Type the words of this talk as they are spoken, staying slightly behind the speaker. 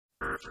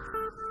If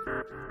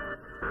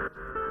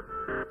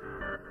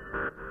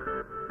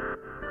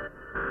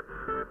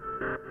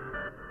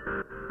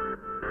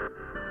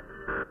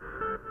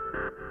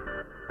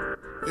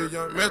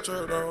young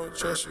Metro don't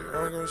trust you,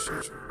 I'm gonna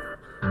shoot you.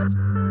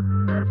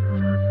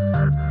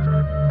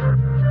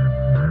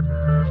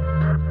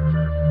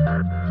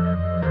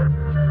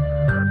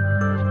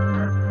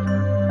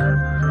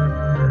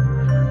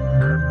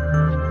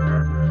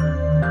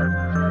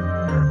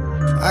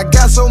 I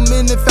got so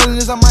many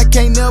felonies, I might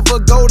can't never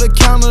go to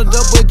Canada.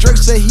 But Drake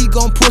said he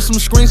gon' put some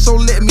screens, so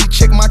let me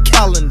check my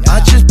calendar.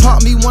 I just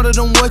popped me one of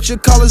them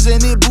whatchamacallits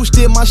and it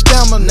boosted my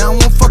stamina. Now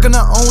I'm fucking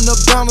her on the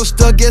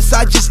banister, guess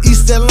I just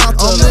East Atlanta.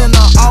 Oh man,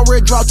 I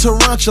already dropped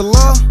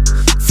Tarantula.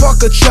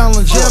 Fuck a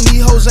challenge, damn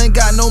these hoes ain't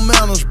got no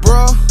manners,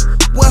 bruh.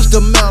 What's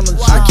the manners?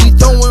 I keep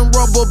throwing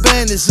rubber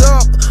bandits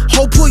up.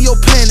 Ho, pull your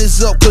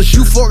panties up, cause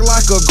you fuck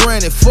like a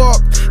granny.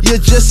 Fuck, you're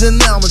just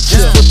an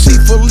amateur. Petit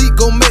Philippe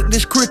gon' make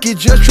this cricket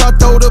just try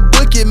throw the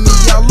book at me.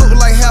 I look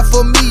like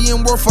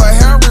 $500,000 worth of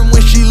heroin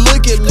when she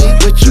look at me.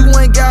 But you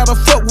ain't gotta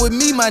fuck with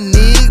me, my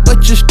nig.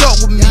 But you stuck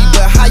with me.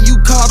 But how you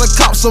call the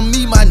cops on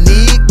me, my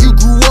nig? You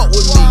grew up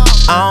with me.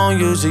 I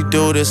don't usually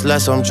do this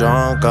unless I'm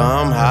drunk or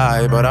I'm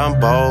high, but I'm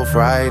both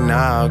right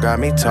now. Got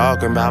me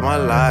talking about my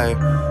life.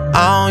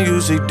 I don't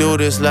usually do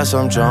this unless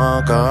I'm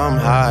drunk or I'm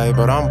high,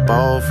 but I'm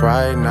both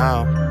right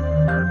now.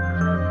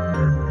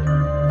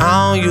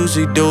 I don't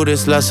usually do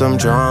this unless I'm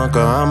drunk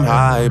or I'm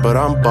high, but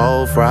I'm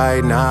both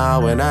right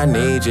now, and I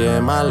need you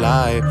in my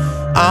life.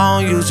 I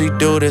don't usually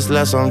do this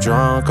unless I'm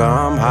drunk or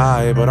I'm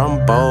high, but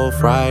I'm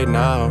both right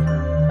now.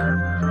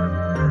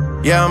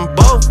 Yeah, I'm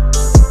both.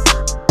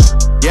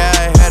 Yeah,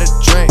 I had a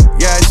drink,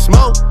 yeah, I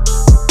smoke.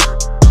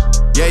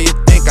 Yeah, you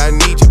think I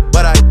need you,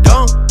 but I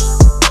don't.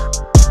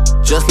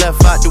 Just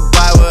left out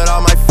Dubai with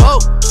all my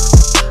folk.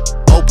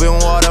 Open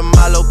water,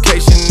 my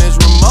location is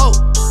remote.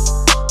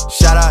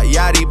 Shout out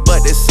Yachty,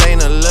 but this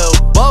ain't a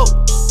little boat.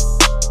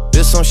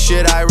 This some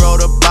shit I wrote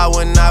about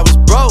when I was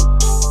broke.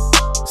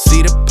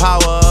 See, the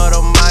power of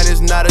the mind is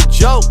not a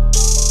joke.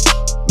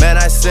 Man,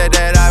 I said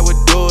that I would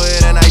do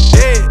it and I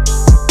did.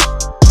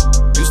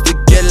 Used to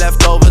get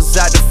leftovers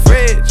out the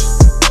fridge.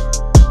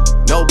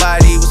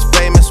 Nobody was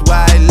famous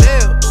where I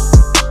live,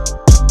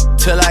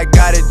 till I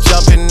got it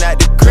jumping at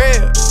the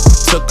crib.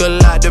 Took a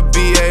lot to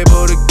be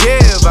able to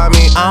give. I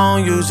mean, I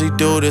don't usually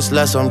do this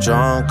unless I'm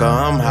drunk or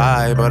I'm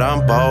high, but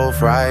I'm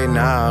both right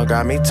now.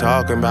 Got me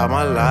talking about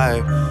my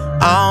life.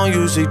 I don't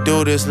usually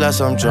do this unless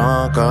I'm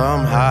drunk or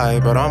I'm high,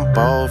 but I'm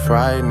both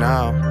right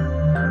now.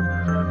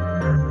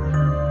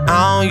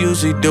 I don't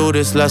usually do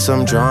this unless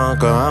I'm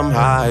drunk or I'm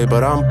high,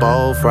 but I'm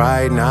both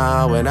right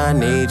now, and I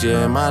need you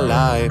in my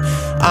life.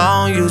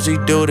 I don't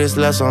usually do this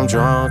unless I'm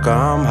drunk or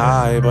I'm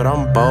high, but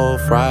I'm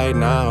both right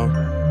now.